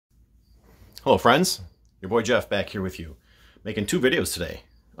Hello friends, your boy Jeff back here with you, making 2 videos today.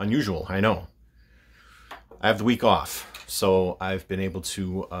 Unusual, I know. I have the week off, so I've been able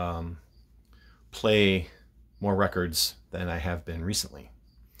to play more records than I have been recently.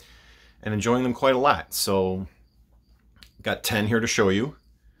 And enjoying them quite a lot, so got 10 here to show you.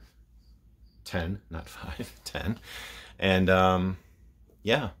 10, not 5, 10. And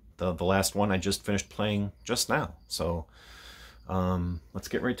yeah, the last one I just finished playing just now, so let's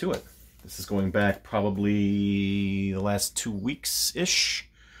get right to it. This is going back probably the last 2 weeks-ish.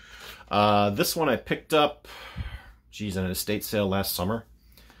 This one I picked up, geez, at an estate sale last summer.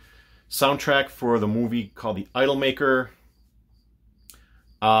 Soundtrack for the movie called The Idolmaker.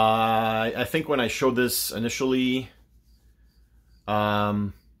 I think when I showed this initially,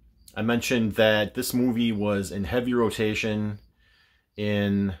 I mentioned that this movie was in heavy rotation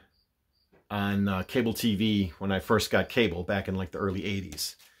on cable TV when I first got cable back in like the early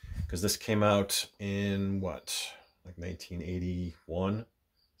 80s. Because this came out in, what, like 1981?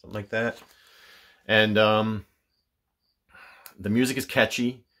 Something like that. And the music is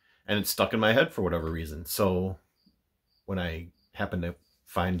catchy, and it's stuck in my head for whatever reason. So when I happened to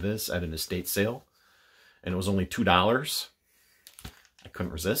find this at an estate sale, and it was only $2, I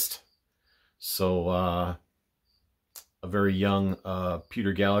couldn't resist. So a very young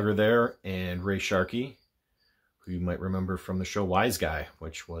Peter Gallagher there, and Ray Sharkey, who you might remember from the show Wise Guy,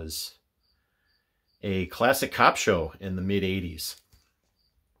 which was a classic cop show in the mid-80s.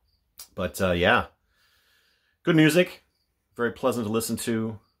 But yeah, good music, very pleasant to listen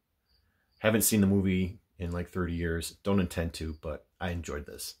to. Haven't seen the movie in like 30 years, don't intend to, but I enjoyed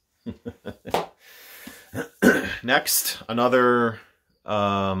this. Next, another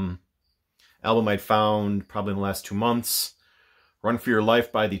album I'd found probably in the last 2 months, Run for Your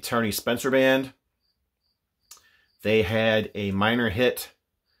Life by the Tarney Spencer Band. They had a minor hit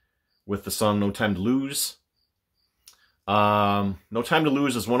with the song No Time to Lose. No Time to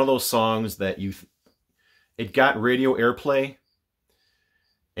Lose is one of those songs that it got radio airplay,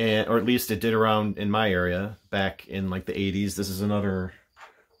 or at least it did around in my area back in like the 80s. This is another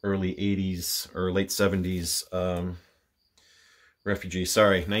early 80s or late 70s refugee.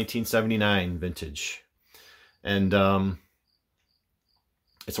 Sorry, 1979 vintage. And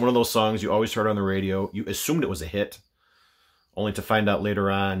it's one of those songs you always heard on the radio. You assumed it was a hit, only to find out later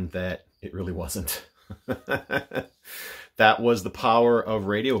on that it really wasn't. That was the power of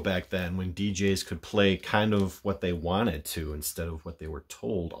radio back then, when DJs could play kind of what they wanted to instead of what they were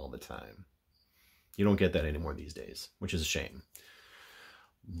told all the time. You don't get that anymore these days, which is a shame.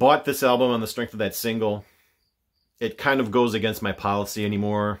 Bought this album on the strength of that single. It kind of goes against my policy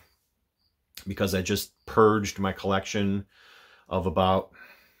anymore because I just purged my collection of about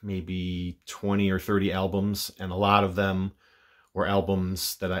maybe 20 or 30 albums, and a lot of them were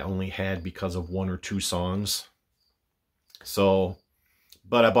albums that I only had because of 1 or 2 songs. So,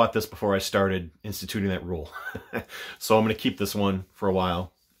 but I bought this before I started instituting that rule. So I'm going to keep this one for a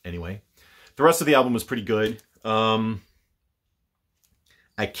while anyway. The rest of the album was pretty good. I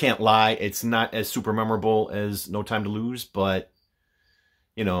can't lie, it's not as super memorable as No Time to Lose, but,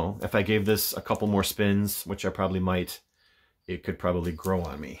 you know, if I gave this a couple more spins, which I probably might, it could probably grow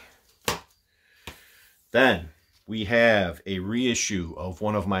on me. Then we have a reissue of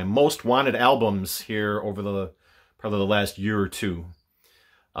one of my most wanted albums here over probably the last year or two.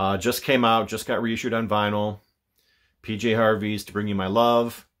 Just came out, just got reissued on vinyl. PJ Harvey's To Bring You My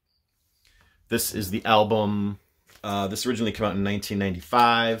Love. This is the album. This originally came out in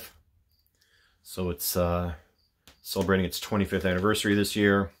 1995. So it's celebrating its 25th anniversary this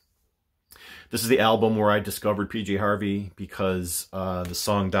year. This is the album where I discovered PJ Harvey because the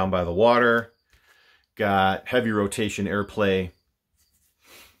song Down by the Water got heavy rotation airplay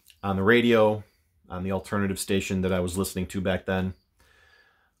on the radio, on the alternative station that I was listening to back then.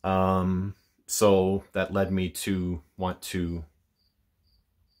 So that led me to want to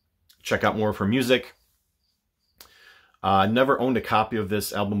check out more of her music. Never owned a copy of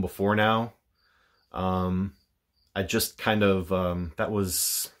this album before now. I just kind of, that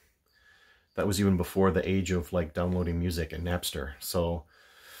was even before the age of like downloading music and Napster. So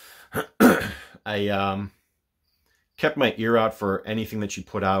I kept my ear out for anything that she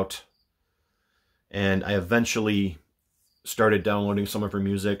put out. And I eventually started downloading some of her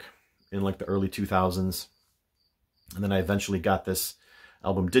music in like the early 2000s. And then I eventually got this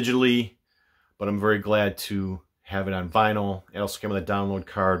album digitally, but I'm very glad to have it on vinyl. It also came with a download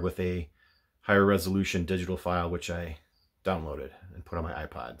card with a higher resolution digital file, which I downloaded and put on my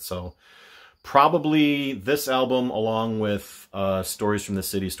iPod. So probably this album, along with Stories from the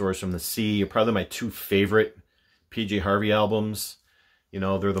City, Stories from the Sea, are probably my 2 favorite PJ Harvey albums. You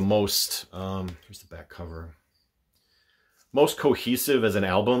know, they're the most, here's the back cover, most cohesive as an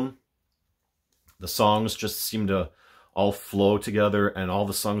album. The songs just seem to all flow together, and all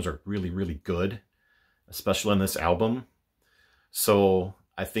the songs are really, really good, especially on this album. So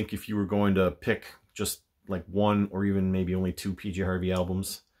I think if you were going to pick just like one or even maybe only two PJ Harvey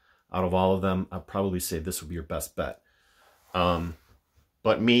albums out of all of them, I'd probably say this would be your best bet.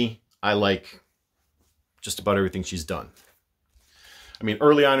 But me, I like just about everything she's done. I mean,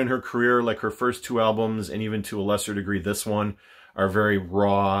 early on in her career, like her first two albums, and even to a lesser degree this one, are very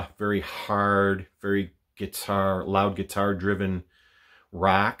raw, very hard, very loud guitar-driven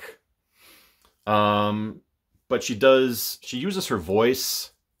rock. But she uses her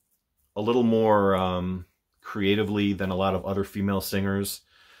voice a little more creatively than a lot of other female singers.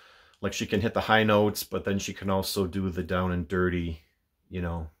 Like, she can hit the high notes, but then she can also do the down and dirty, you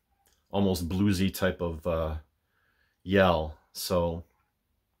know, almost bluesy type of yell. So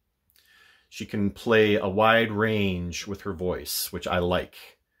she can play a wide range with her voice, which I like,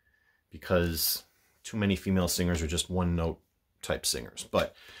 because too many female singers are just one-note type singers.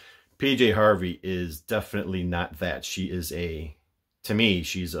 But PJ Harvey is definitely not that. She is to me,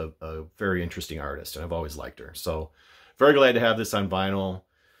 she's a very interesting artist, and I've always liked her. So very glad to have this on vinyl.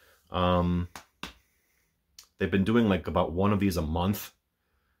 They've been doing like about one of these a month,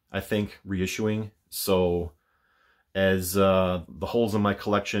 I think, reissuing. So as the holes in my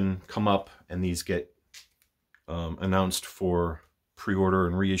collection come up and these get announced for pre-order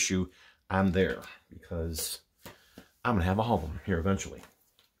and reissue, I'm there, because I'm going to have all of them here eventually.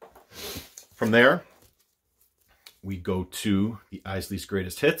 From there, we go to the Isley's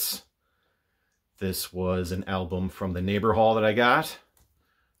Greatest Hits. This was an album from the Neighbor Hall that I got.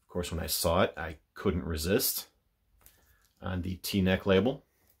 Of course, when I saw it, I couldn't resist, on the T-neck label.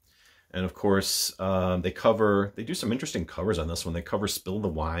 And of course, they do some interesting covers on this one. They cover Spill the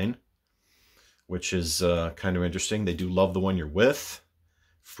Wine, which is kind of interesting. They do Love the One You're With,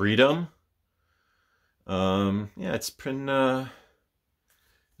 Freedom. Yeah, it's pretty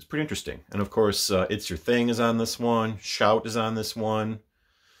interesting. And of course, It's Your Thing is on this one. Shout is on this one.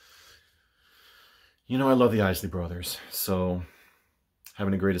 You know, I love the Isley Brothers, so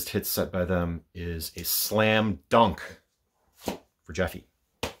having a greatest hits set by them is a slam dunk for Jeffy.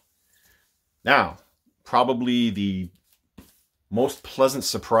 Now, probably the most pleasant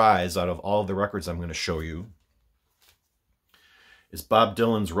surprise out of all of the records I'm going to show you is Bob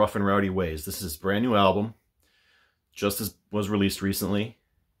Dylan's Rough and Rowdy Ways. This is his brand new album, was released recently.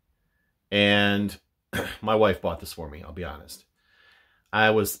 And my wife bought this for me, I'll be honest.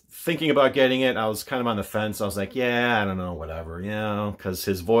 I was thinking about getting it. I was kind of on the fence. I was like, yeah, I don't know, whatever, you know, because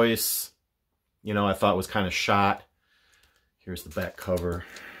his voice, you know, I thought was kind of shot. Here's the back cover.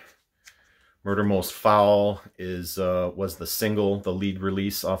 Murder Most Foul was the single, the lead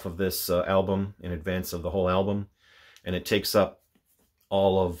release off of this album in advance of the whole album. And it takes up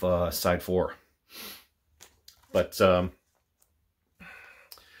all of side 4. But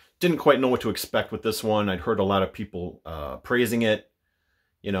didn't quite know what to expect with this one. I'd heard a lot of people praising it,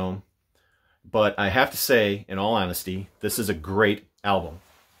 you know. But I have to say, in all honesty, this is a great album.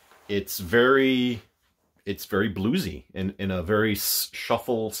 It's very bluesy in a very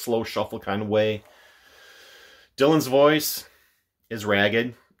slow shuffle kind of way. Dylan's voice is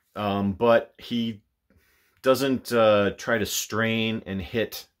ragged, but he doesn't try to strain and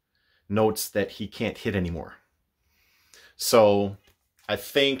hit notes that he can't hit anymore. So I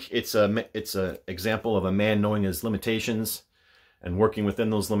think it's a example of a man knowing his limitations and working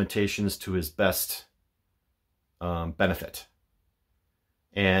within those limitations to his best benefit.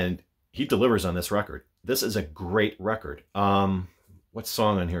 And he delivers on this record. This is a great record. What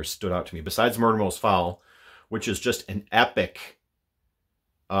song on here stood out to me? Besides Murder Most Foul, which is just an epic,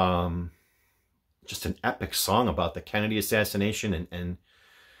 song about the Kennedy assassination, and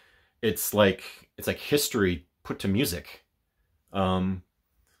it's like history put to music. The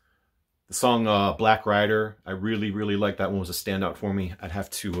song Black Rider, I really, really like that one. Was a standout for me. I'd have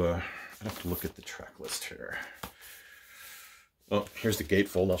to look at the track list here. Oh, here's the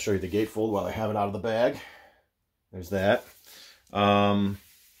gatefold. I'll show you the gatefold while I have it out of the bag. There's that.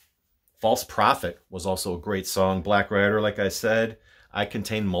 False Prophet was also a great song. Black Rider, like I said. I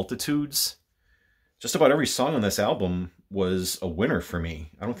Contain Multitudes. Just about every song on this album was a winner for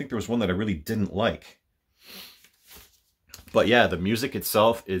me. I don't think there was one that I really didn't like. But yeah, the music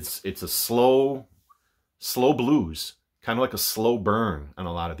itself, it's a slow blues. Kind of like a slow burn on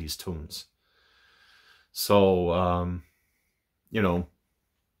a lot of these tunes. So, you know,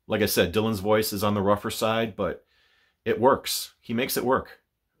 like I said, Dylan's voice is on the rougher side, but it works. He makes it work.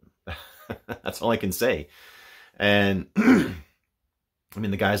 That's all I can say. And I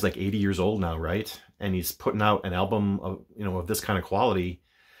mean, the guy's like 80 years old now, right? And he's putting out an album of, you know, of this kind of quality.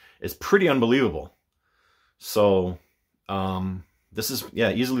 It's pretty unbelievable. So, this is,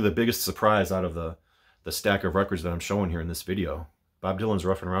 yeah, easily the biggest surprise out of the stack of records that I'm showing here in this video. Bob Dylan's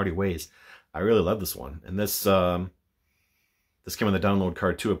Rough and Rowdy Ways. I really love this one. And this this came on the download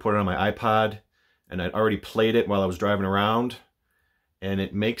card too. I put it on my iPod, and I'd already played it while I was driving around. And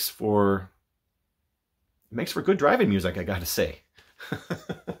it makes for good driving music, I gotta say.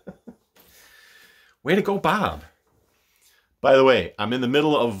 Way to go, Bob. By the way, I'm in the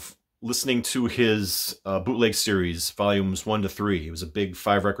middle of listening to his bootleg series, volumes 1 to 3. It was a big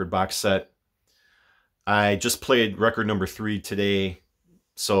 5-record box set. I just played record number 3 today,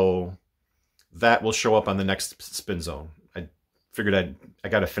 so that will show up on the next Spin Zone. I figured I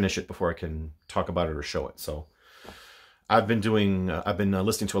got to finish it before I can talk about it or show it. So I've been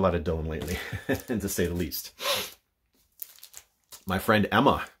listening to a lot of Dylan lately, to say the least. My friend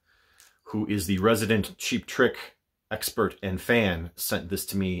Emma, who is the resident Cheap Trick expert and fan, sent this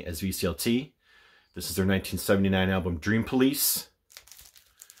to me as VCLT. This is their 1979 album Dream Police.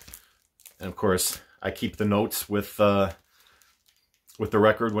 And of course, I keep the notes with the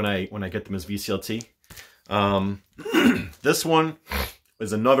record when I get them as VCLT. This one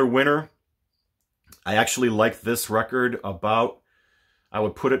is another winner. I actually like this record about, I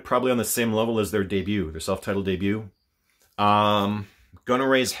would put it probably on the same level as their debut, their self-titled debut. Gonna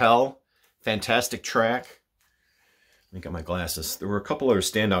Raise Hell, fantastic track. Let me get my glasses. There were a couple other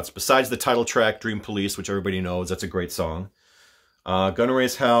standouts besides the title track, Dream Police, which everybody knows. That's a great song. Gonna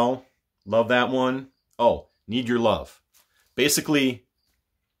Raise Hell, love that one. Oh, Need Your Love. Basically,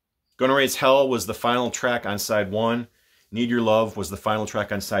 Gonna Raise Hell was the final track on side 1. Need Your Love was the final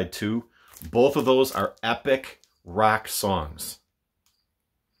track on side 2. Both of those are epic rock songs.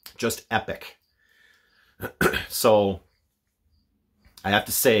 Just epic. So, I have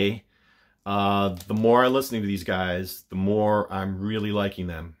to say, the more I'm listening to these guys, the more I'm really liking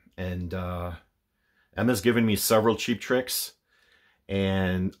them. And Emma's given me several Cheap Tricks,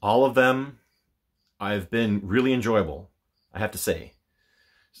 and all of them I've been really enjoyable, I have to say.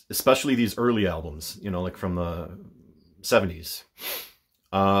 Especially these early albums, you know, like from the 70s.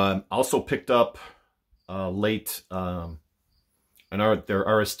 Also picked up late their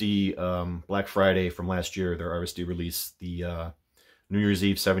RSD Black Friday from last year, their RSD release, the New Year's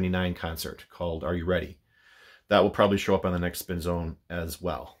Eve 79 concert called Are You Ready? That will probably show up on the next Spin Zone as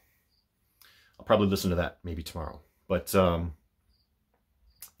well. I'll probably listen to that maybe tomorrow. But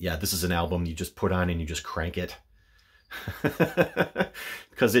yeah, this is an album you just put on and you just crank it.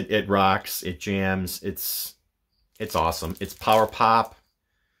 Because it rocks, it jams, it's awesome. It's power pop.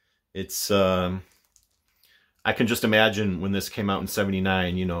 It's I can just imagine when this came out in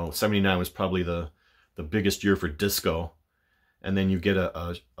 79, you know, 79 was probably the biggest year for disco. And then you get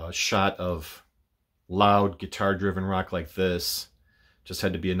a shot of loud guitar-driven rock like this. Just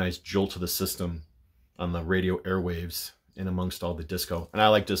had to be a nice jolt to the system on the radio airwaves in amongst all the disco. And I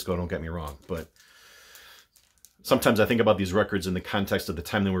like disco, don't get me wrong, but sometimes I think about these records in the context of the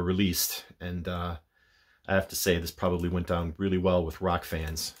time they were released, and I have to say this probably went down really well with rock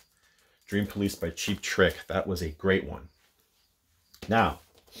fans. Dream Police by Cheap Trick, that was a great one. Now,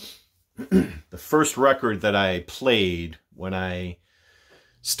 the first record that I played when I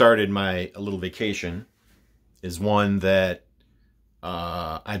started my little vacation is one that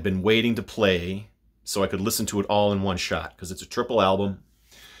I'd been waiting to play so I could listen to it all in one shot, because it's a triple album.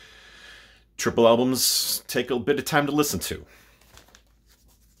 Triple albums take a bit of time to listen to.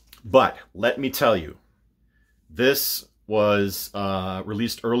 But let me tell you, this was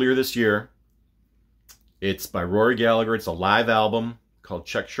released earlier this year. It's by Rory Gallagher. It's a live album called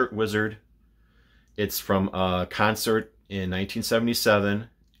Check Shirt Wizard. It's from a concert in 1977.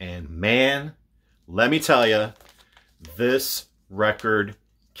 And man, let me tell you, this record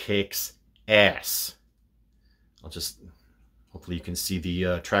kicks ass. Hopefully you can see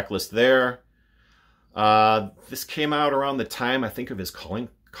the track list there. This came out around the time, I think, of his Calling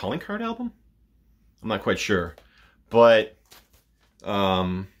Card album. I'm not quite sure. But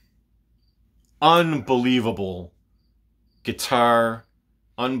unbelievable guitar,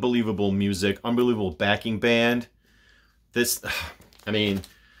 unbelievable music, unbelievable backing band. This, I mean,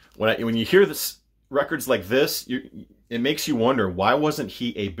 when you hear this records like this, it makes you wonder, why wasn't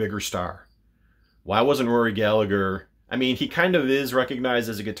he a bigger star? Why wasn't Rory Gallagher? I mean, he kind of is recognized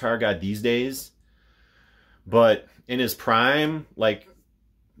as a guitar god these days, but in his prime, like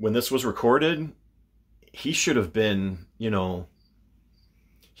when this was recorded, he should have been, you know,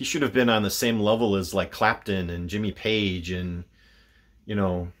 he should have been on the same level as like Clapton and Jimmy Page and, you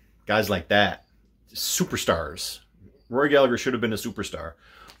know, guys like that. Superstars. Rory Gallagher should have been a superstar.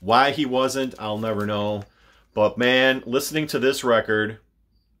 Why he wasn't, I'll never know. But man, listening to this record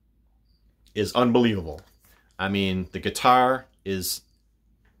is unbelievable. I mean, the guitar is,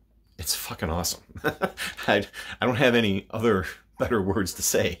 it's fucking awesome. I don't have any other better words to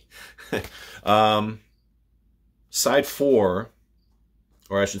say. Side 4,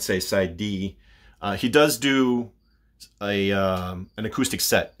 or I should say side D, he does do an acoustic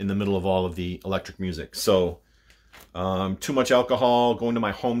set in the middle of all of the electric music. So, Too Much Alcohol, Going to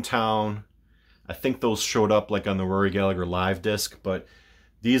My Hometown, I think those showed up like on the Rory Gallagher live disc, but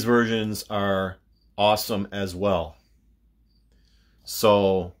these versions are awesome as well.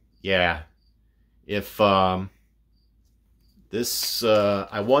 So, yeah, if this,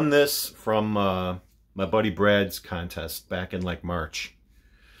 I won this from my buddy Brad's contest back in like March.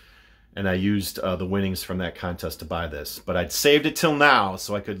 And I used the winnings from that contest to buy this. But I'd saved it till now,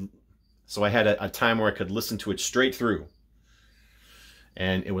 so I had a time where I could listen to it straight through.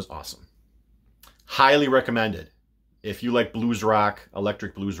 And it was awesome. Highly recommended. If you like blues rock,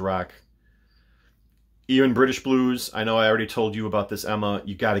 electric blues rock, even British blues, I know I already told you about this, Emma.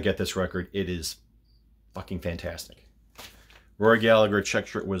 You got to get this record. It is fucking fantastic. Rory Gallagher, Check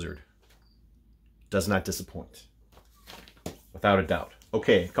Shirt Wizard. Does not disappoint. Without a doubt.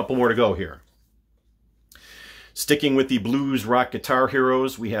 Okay, a couple more to go here. Sticking with the blues rock guitar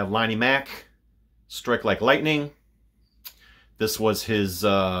heroes, we have Lonnie Mack, Strike Like Lightning. This was his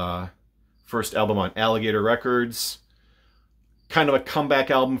first album on Alligator Records. Kind of a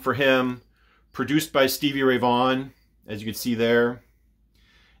comeback album for him. Produced by Stevie Ray Vaughan, as you can see there.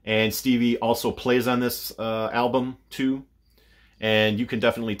 And Stevie also plays on this album too. And you can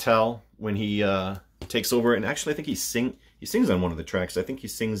definitely tell when he takes over. And actually, I think he sings on one of the tracks. I think he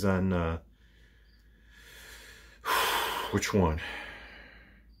sings on which one?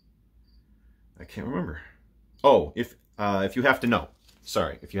 I can't remember. Oh, if you have to know.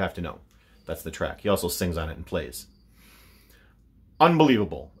 Sorry, If You Have to Know. That's the track. He also sings on it and plays.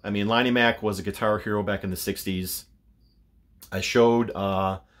 Unbelievable. I mean, Lonnie Mack was a guitar hero back in the 60s. I showed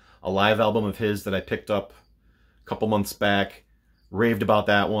a live album of his that I picked up a couple months back. Raved about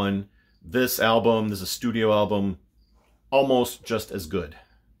that one. This album, this is a studio album, almost just as good.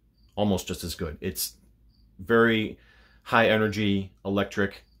 Almost just as good. It's very high energy,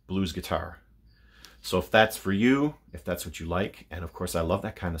 electric blues guitar. So if that's for you, if that's what you like, and of course I love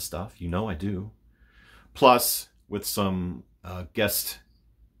that kind of stuff, you know I do. Plus, with some guest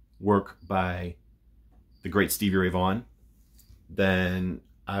work by the great Stevie Ray Vaughan, then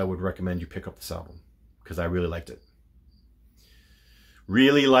I would recommend you pick up this album, because I really liked it.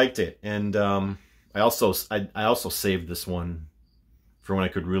 Really liked it. And I also saved this one for when I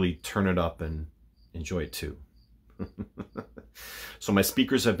could really turn it up and enjoy it too. So my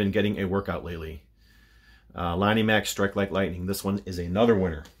speakers have been getting a workout lately. Lonnie Mack, Strike Like Lightning. This one is another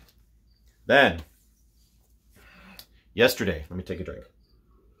winner. Then, yesterday, let me take a drink.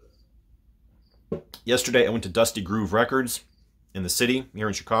 Yesterday, I went to Dusty Groove Records in the city here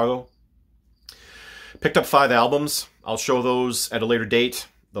in Chicago. Picked up 5 albums. I'll show those at a later date.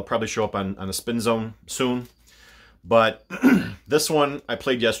 They'll probably show up on a Spin Zone soon. But this one I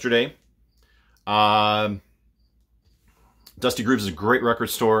played yesterday. Dusty Grooves is a great record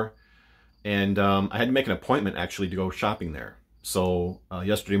store. And I had to make an appointment actually to go shopping there. So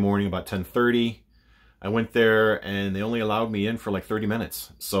yesterday morning about 10:30, I went there and they only allowed me in for like 30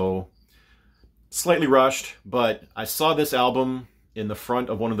 minutes. So slightly rushed, but I saw this album in the front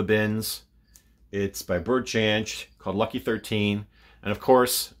of one of the bins. It's by Bert Jansch, called Lucky 13. And of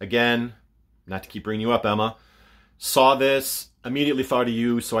course, again, not to keep bringing you up, Emma, saw this, immediately thought of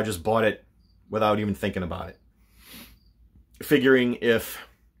you, so I just bought it without even thinking about it. Figuring if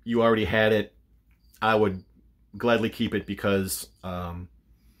you already had it, I would gladly keep it because I'm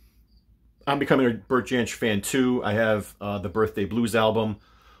becoming a Bert Jansch fan too. I have the Birthday Blues album.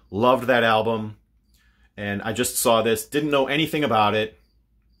 Loved that album. And I just saw this, didn't know anything about it.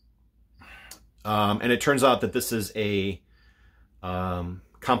 And it turns out that this is a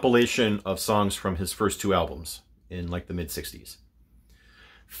compilation of songs from his first 2 albums in like the mid-60s.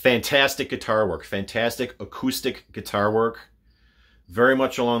 Fantastic guitar work, fantastic acoustic guitar work. Very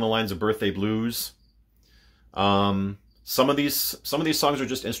much along the lines of Birthday Blues. Some of these songs are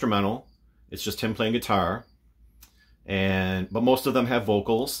just instrumental. It's just him playing guitar. But most of them have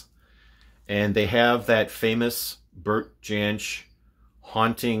vocals. And they have that famous Bert Jansch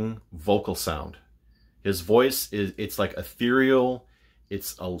haunting vocal sound. His voice it's like ethereal,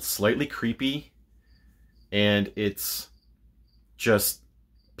 it's slightly creepy, and it's just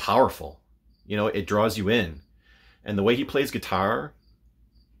powerful. You know, it draws you in. And the way he plays guitar,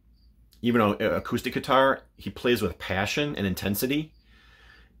 even on acoustic guitar, he plays with passion and intensity,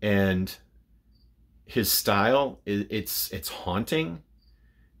 and his style, it's haunting,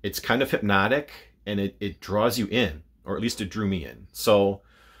 it's kind of hypnotic, and it draws you in, or at least it drew me in. So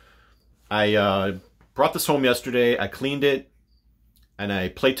I brought this home yesterday, I cleaned it, and I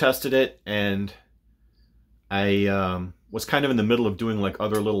play tested it, and I was kind of in the middle of doing like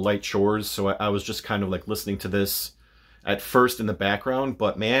other little light chores, so I was just kind of like listening to this at first in the background.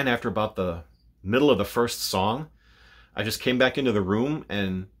 But man, after about the middle of the first song, I just came back into the room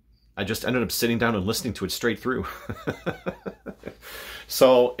and I just ended up sitting down and listening to it straight through.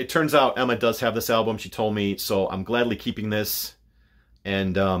 So it turns out Emma does have this album, she told me, so I'm gladly keeping this.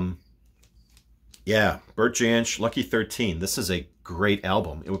 And yeah, Bert Jansch, Lucky 13. This is a great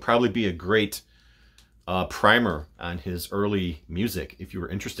album. It would probably be a great primer on his early music if you were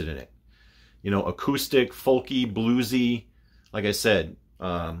interested in it. You know, acoustic, folky, bluesy. Like I said,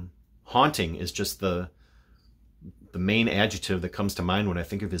 haunting is just the main adjective that comes to mind when I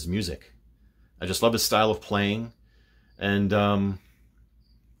think of his music. I just love his style of playing. And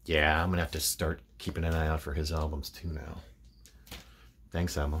yeah, I'm gonna have to start keeping an eye out for his albums too now.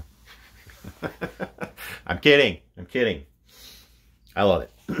 Thanks, Emma. I'm kidding. I'm kidding. I love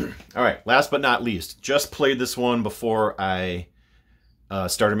it. All right, last but not least, just played this one before I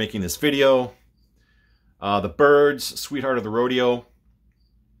started making this video. The Byrds, Sweetheart of the Rodeo.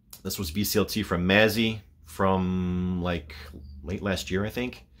 This was VCLT from Mazzy from like late last year, I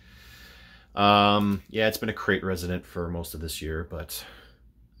think. Yeah, it's been a crate resident for most of this year, but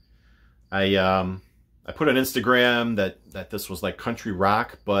I put on Instagram that this was like country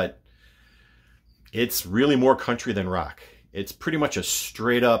rock, but it's really more country than rock. It's pretty much a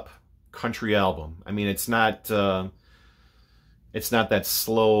straight up country album. I mean, it's not that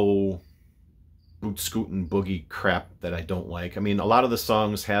slow boot scootin' boogie crap that I don't like. I mean, a lot of the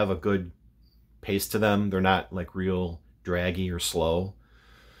songs have a good pace to them. They're not like real draggy or slow.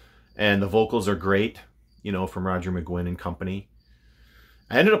 And the vocals are great, you know, from Roger McGuinn and company.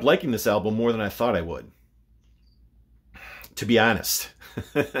 I ended up liking this album more than I thought I would, to be honest.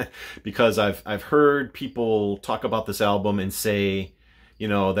 Because I've heard people talk about this album and say, you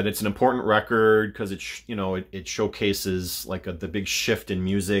know, that it's an important record because it showcases like the big shift in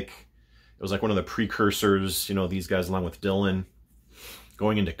music. It was like one of the precursors, you know, these guys along with Dylan,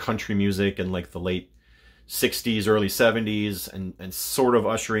 going into country music in like the late 60s, early 70s, and sort of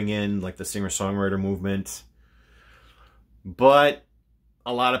ushering in like the singer-songwriter movement. But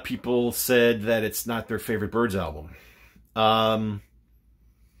a lot of people said that it's not their favorite Byrds album.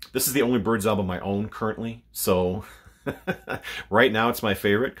 This is the only Byrds album I own currently, so right now it's my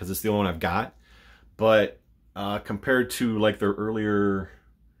favorite because it's the only one I've got. But compared to like their earlier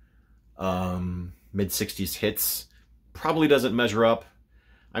mid-60s hits, probably doesn't measure up.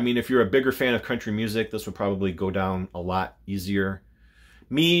 I mean, if you're a bigger fan of country music, this would probably go down a lot easier.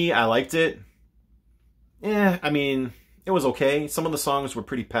 Me, I liked it. Yeah, I mean, it was okay. Some of the songs were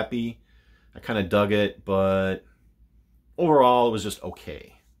pretty peppy. I kind of dug it, but overall, it was just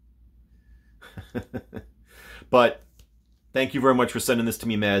okay. But thank you very much for sending this to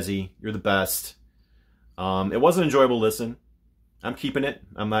me, Mazzy. You're the best. It was an enjoyable listen. I'm keeping it.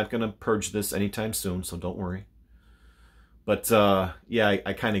 I'm not going to purge this anytime soon, so don't worry. But yeah,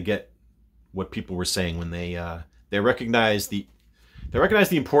 I kind of get what people were saying when they recognize the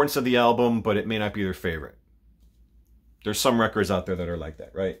importance of the album, but it may not be their favorite. There's some records out there that are like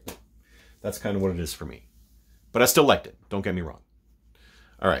that, right? That's kind of what it is for me. But I still liked it. Don't get me wrong.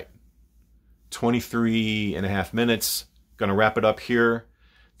 All right. 23 and a half minutes. Gonna wrap it up here.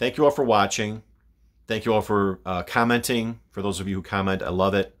 Thank you all for watching. Thank you all for commenting. For those of you who comment, I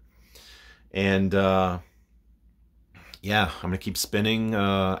love it. And yeah, I'm gonna keep spinning.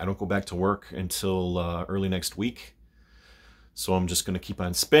 I don't go back to work until early next week. So I'm just gonna keep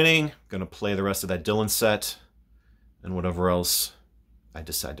on spinning. Gonna play the rest of that Dylan set and whatever else I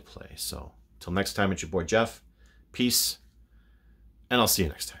decide to play. So until next time, it's your boy Jeff. Peace, and I'll see you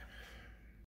next time.